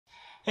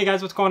Hey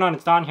guys, what's going on?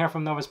 It's Don here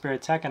from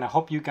Novaspirit Tech, and I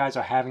hope you guys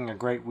are having a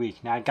great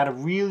week. Now I got a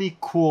really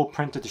cool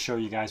printer to show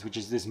you guys, which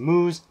is this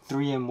MOOZ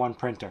 3-in-1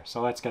 printer.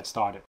 So let's get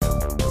started.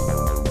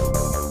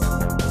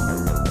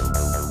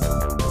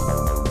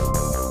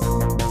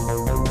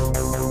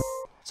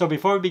 So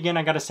before we begin,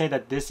 I gotta say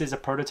that this is a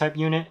prototype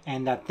unit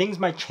and that things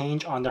might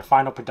change on their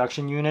final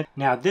production unit.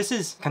 Now this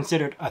is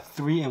considered a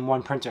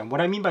 3-in-1 printer, and what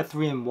I mean by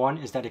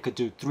 3-in-1 is that it could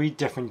do 3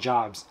 different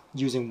jobs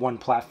using one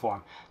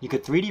platform. You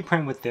could 3D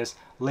print with this,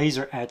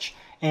 laser etch,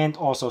 and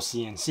also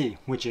CNC,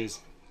 which is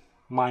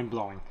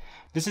mind-blowing.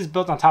 This is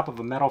built on top of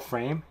a metal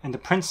frame, and the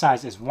print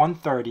size is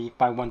 130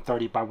 by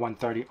 130 by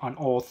 130 on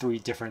all 3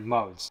 different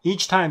modes.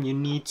 Each time you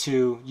need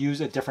to use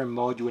a different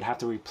mode, you would have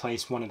to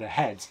replace one of the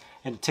heads.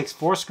 And it takes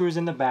 4 screws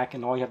in the back,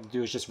 and all you have to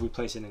do is just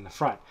replace it in the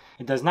front.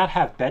 It does not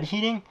have bed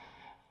heating,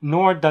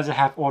 nor does it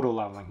have auto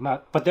leveling,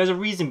 but there's a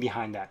reason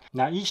behind that.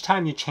 Now each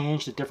time you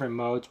change the different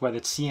modes, whether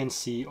it's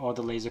CNC or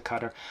the laser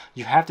cutter,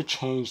 you have to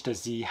change the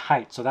Z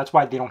height, so that's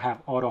why they don't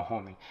have auto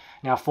homing.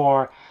 Now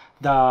for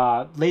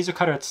the laser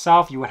cutter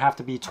itself, you would have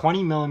to be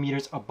 20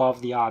 millimeters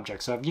above the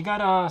object. So if you got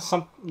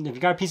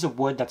a piece of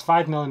wood that's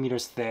 5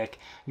 millimeters thick,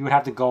 you would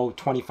have to go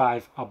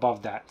 25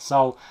 above that.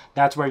 So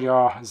that's where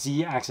your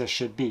Z axis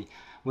should be.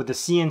 With the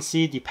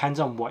CNC, depends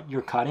on what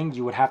you're cutting,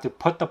 you would have to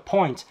put the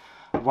point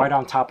right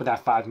on top of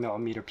that 5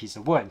 millimeter piece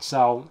of wood.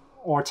 So,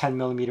 or 10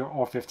 millimeter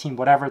or 15,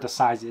 whatever the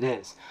size it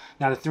is.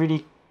 Now the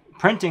 3D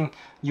printing,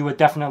 you would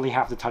definitely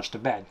have to touch the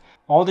bed.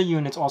 All the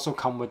units also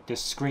come with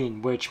this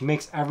screen, which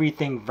makes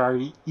everything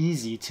very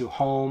easy to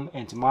home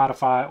and to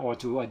modify or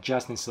to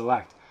adjust and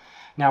select.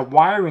 Now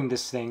wiring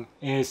this thing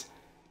is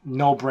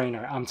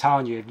no-brainer. I'm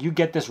telling you, if you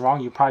get this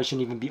wrong, you probably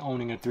shouldn't even be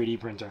owning a 3D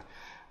printer.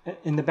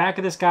 In the back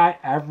of this guy,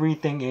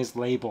 everything is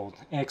labeled.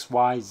 X,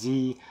 Y,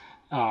 Z,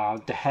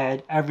 the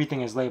head,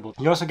 everything is labeled.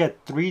 You also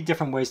get 3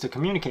 different ways to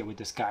communicate with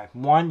this guy.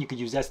 1, you could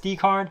use SD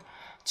card.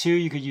 2,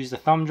 you could use the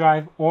thumb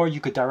drive, or you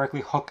could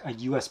directly hook a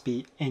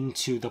USB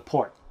into the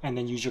port and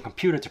then use your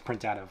computer to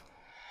print out of.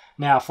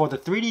 Now for the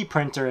 3D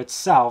printer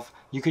itself,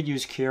 you could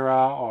use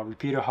Cura or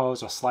repeater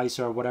hose or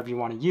slicer or whatever you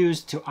want to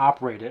use to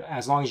operate it,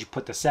 as long as you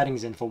put the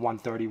settings in for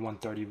 130,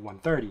 130,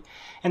 130.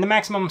 And the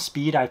maximum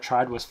speed I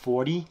tried was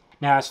 40.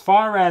 Now as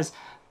far as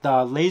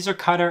the laser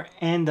cutter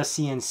and the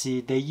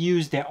CNC, they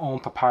use their own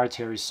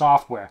proprietary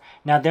software.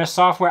 Now their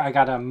software, I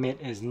gotta admit,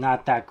 is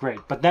not that great.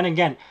 But then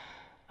again,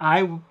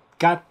 I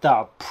got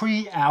the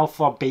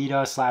pre-alpha,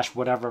 beta /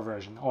 whatever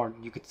version, or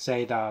you could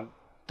say the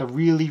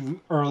really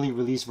early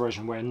release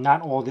version where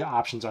not all the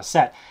options are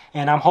set.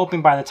 And I'm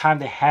hoping by the time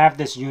they have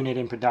this unit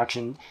in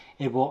production,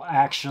 it will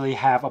actually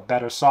have a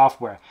better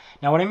software.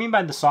 Now what I mean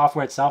by the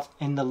software itself,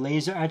 in the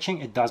laser etching,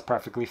 it does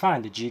perfectly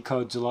fine. The G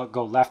codes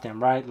go left and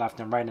right,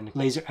 and the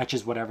laser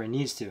etches whatever it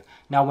needs to.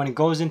 Now when it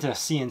goes into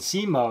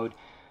CNC mode,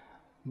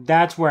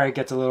 that's where it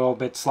gets a little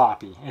bit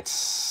sloppy.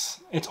 It's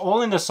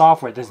all in the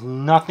software. There's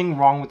nothing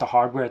wrong with the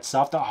hardware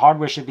itself. The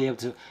hardware should be able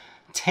to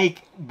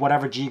take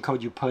whatever G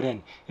code you put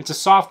in. It's a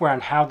software on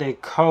how they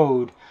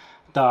code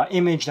the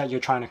image that you're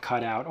trying to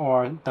cut out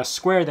or the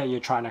square that you're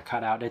trying to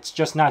cut out. It's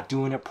just not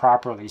doing it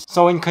properly.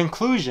 So in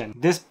conclusion,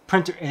 this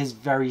printer is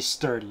very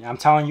sturdy. I'm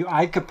telling you,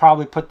 I could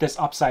probably put this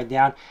upside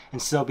down and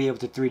still be able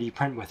to 3D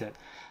print with it.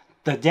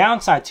 The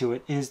downside to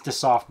it is the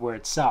software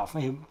itself.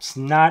 It's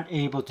not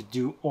able to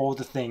do all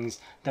the things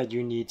that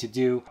you need to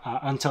do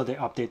until they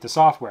update the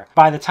software.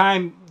 By the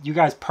time you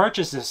guys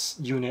purchase this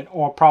unit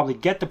or probably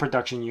get the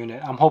production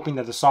unit, I'm hoping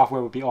that the software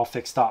will be all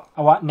fixed up.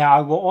 Now I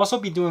will also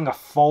be doing a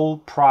full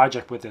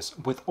project with this,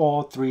 with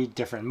all 3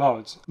 different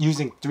modes.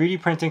 Using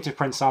 3D printing to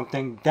print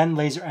something, then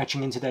laser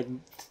etching into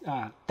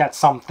that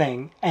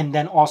something, and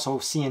then also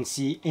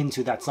CNC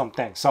into that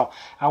something. So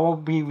I will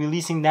be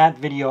releasing that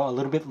video a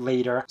little bit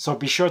later. So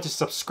be sure to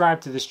subscribe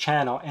to this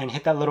channel and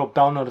hit that little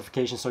bell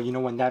notification so you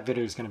know when that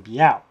video is going to be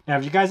out. Now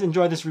if you guys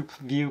enjoyed this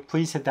review,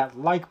 please hit that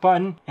like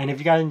button, and if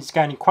you guys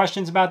got any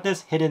questions about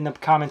this, hit it in the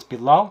comments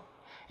below.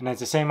 And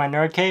as I say in my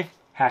nerd cave,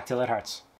 hack till it hurts.